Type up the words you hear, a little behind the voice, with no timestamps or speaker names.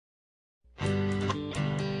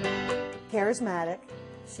charismatic.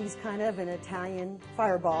 She's kind of an Italian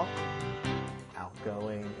fireball.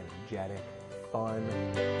 Outgoing, energetic, fun.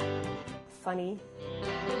 Funny.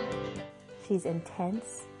 She's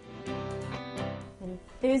intense.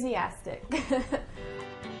 Enthusiastic.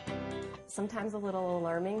 Sometimes a little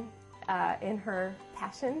alarming in her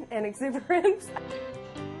passion and exuberance.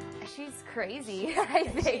 She's crazy, I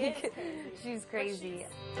think. She's crazy.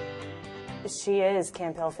 She is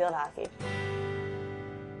Camp Hill field hockey.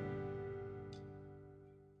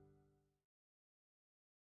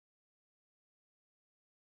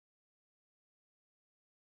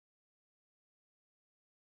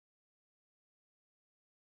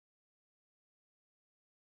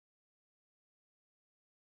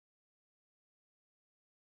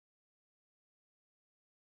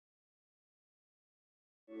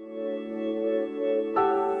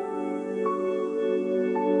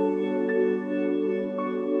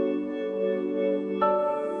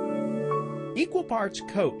 Equal parts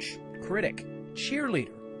coach, critic,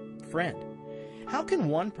 cheerleader, friend. How can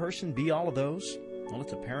one person be all of those? Well,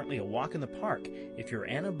 it's apparently a walk in the park if you're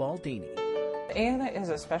Anna Baldini. Anna is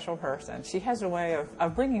a special person. She has a way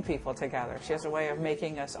of bringing people together. She has a way of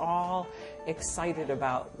making us all excited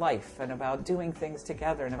about life and about doing things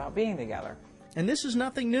together and about being together. And this is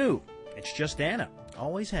nothing new. It's just Anna.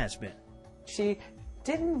 Always has been. She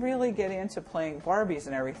didn't really get into playing Barbies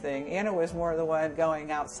and everything. Anna was more the one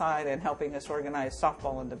going outside and helping us organize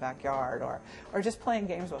softball in the backyard or just playing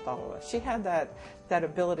games with all of us. She had that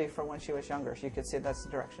ability from when she was younger. You could see that's the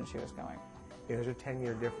direction she was going. Yeah, there's a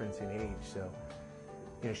 10-year difference in age, so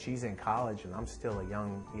she's in college and I'm still a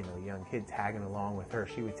young kid tagging along with her.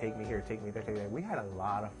 She would take me here, take me there, take me there. We had a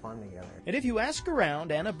lot of fun together. And if you ask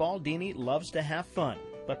around, Anna Baldini loves to have fun.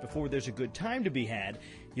 But before there's a good time to be had,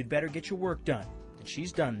 you'd better get your work done. And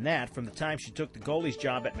she's done that from the time she took the goalie's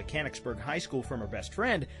job at Mechanicsburg High School from her best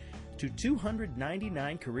friend to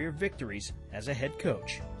 299 career victories as a head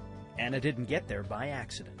coach. Anna didn't get there by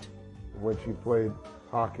accident. When she played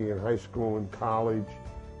hockey in high school and college,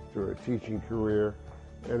 through her teaching career,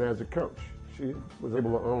 and as a coach, she was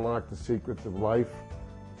able to unlock the secrets of life,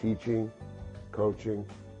 teaching, coaching.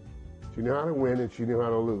 She knew how to win and she knew how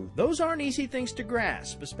to lose. Those aren't easy things to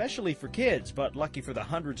grasp, especially for kids, but lucky for the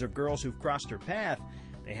hundreds of girls who've crossed her path,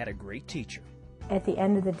 they had a great teacher. At the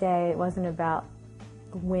end of the day, it wasn't about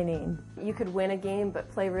winning. You could win a game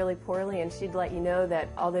but play really poorly, and she'd let you know that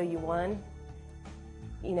although you won,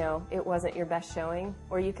 it wasn't your best showing.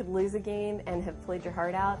 Or you could lose a game and have played your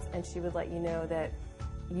heart out, and she would let you know that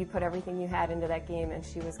you put everything you had into that game, and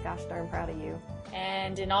she was gosh darn proud of you.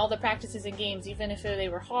 And in all the practices and games, even if they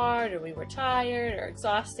were hard or we were tired or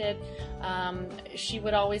exhausted, she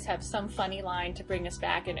would always have some funny line to bring us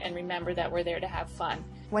back and remember that we're there to have fun.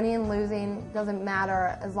 Winning and losing doesn't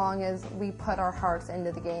matter as long as we put our hearts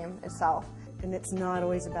into the game itself. And it's not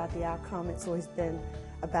always about the outcome, it's always been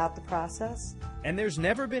about the process. And there's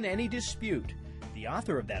never been any dispute. The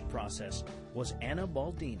author of that process was Anna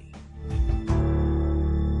Baldini.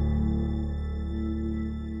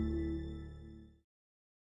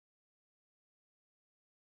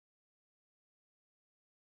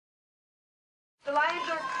 The Lions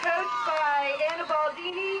are coached by Anna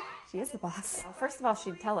Baldini. She is the boss. Well, first of all,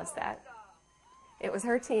 she'd tell us that. It was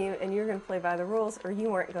her team, and you were going to play by the rules, or you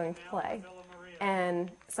weren't going to play.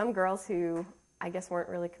 And some girls who, I guess, weren't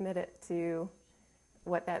really committed to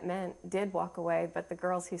what that meant did walk away, but the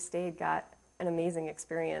girls who stayed got an amazing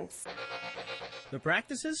experience. The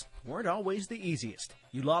practices weren't always the easiest.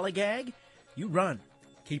 You lollygag, you run.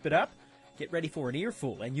 Keep it up, get ready for an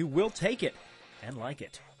earful, and you will take it and like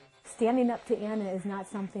it. Standing up to Anna is not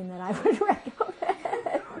something that I would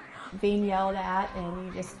recommend. Being yelled at, and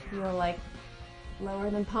you just feel like lower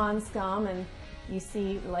than pond scum, and you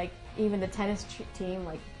see like even the tennis team,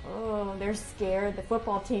 like, oh, they're scared, the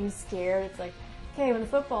football team's scared. It's like, okay, when the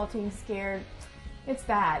football team's scared, it's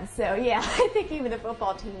bad. So yeah, I think even the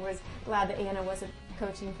football team was glad that Anna wasn't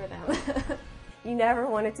coaching for them. You never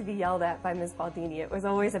wanted to be yelled at by Ms. Baldini. It was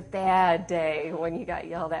always a bad day when you got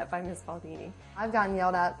yelled at by Ms. Baldini. I've gotten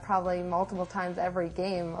yelled at probably multiple times every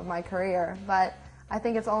game of my career, but I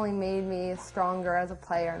think it's only made me stronger as a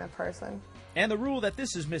player and a person. And the rule that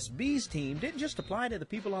this is Miss B's team didn't just apply to the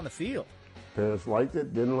people on the field. Parents liked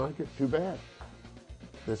it, didn't like it, too bad.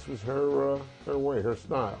 This was her way, her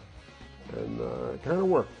style, and it kind of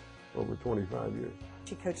worked over 25 years.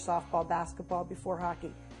 She coached softball, basketball before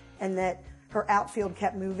hockey, and that her outfield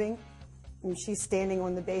kept moving, and she's standing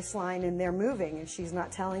on the baseline and they're moving, and she's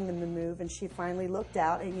not telling them to move, and she finally looked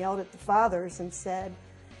out and yelled at the fathers and said,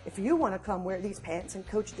 if you want to come wear these pants and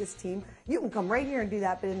coach this team, you can come right here and do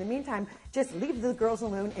that, but in the meantime, just leave the girls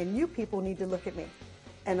alone, and you people need to look at me.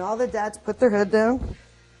 And all the dads put their head down,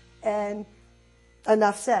 and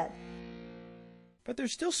enough said. But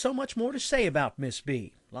there's still so much more to say about Miss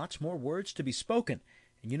B. Lots more words to be spoken.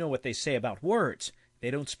 And you know what they say about words.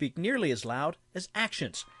 They don't speak nearly as loud as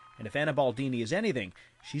actions. And if Anna Baldini is anything,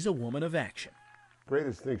 she's a woman of action.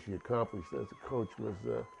 Greatest thing she accomplished as a coach was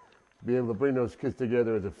to be able to bring those kids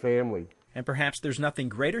together as a family. And perhaps there's nothing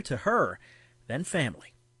greater to her than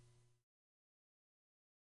family.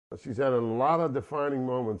 She's had a lot of defining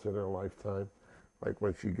moments in her lifetime, like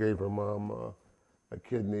when she gave her mom a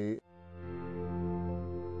kidney.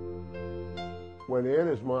 When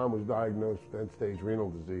Anna's mom was diagnosed with end-stage renal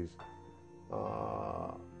disease,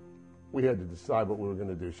 we had to decide what we were going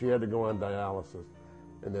to do. She had to go on dialysis,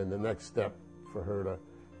 and then the next step for her to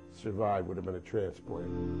survive would have been a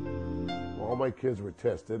transplant. All my kids were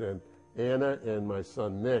tested, and Anna and my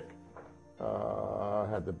son Nick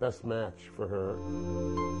had the best match for her.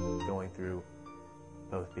 Going through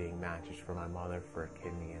both being matches for my mother for a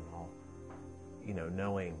kidney and all, you know,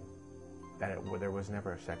 knowing that there was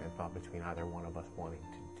never a second thought between either one of us wanting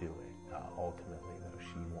to do it. Ultimately, though,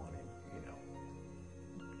 she wanted, you know,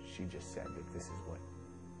 she just said that this is what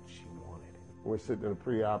she wanted. We're sitting in a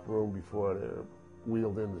pre-op room before they're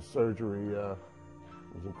wheeled into surgery. It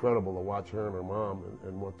was incredible to watch her and her mom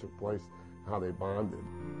and what took place, how they bonded.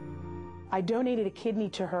 I donated a kidney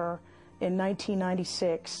to her in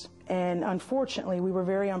 1996, and unfortunately we were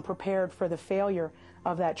very unprepared for the failure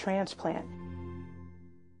of that transplant.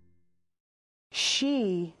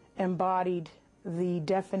 She embodied the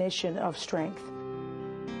definition of strength.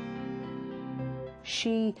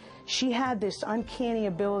 She had this uncanny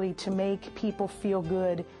ability to make people feel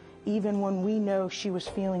good even when we know she was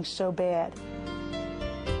feeling so bad.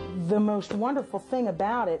 The most wonderful thing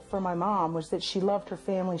about it for my mom was that she loved her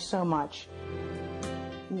family so much.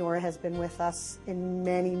 Nora has been with us in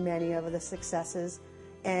many, many of the successes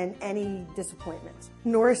and any disappointments.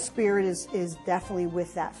 Nora's spirit is definitely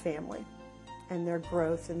with that family and their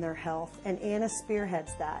growth and their health, and Anna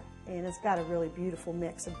spearheads that. Anna's got a really beautiful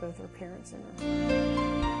mix of both her parents in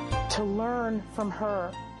her. To learn from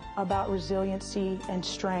her about resiliency and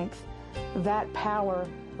strength, that power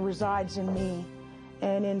resides in me,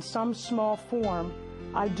 and in some small form,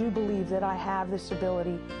 I do believe that I have this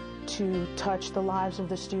ability to touch the lives of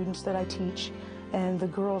the students that I teach and the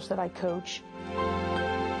girls that I coach.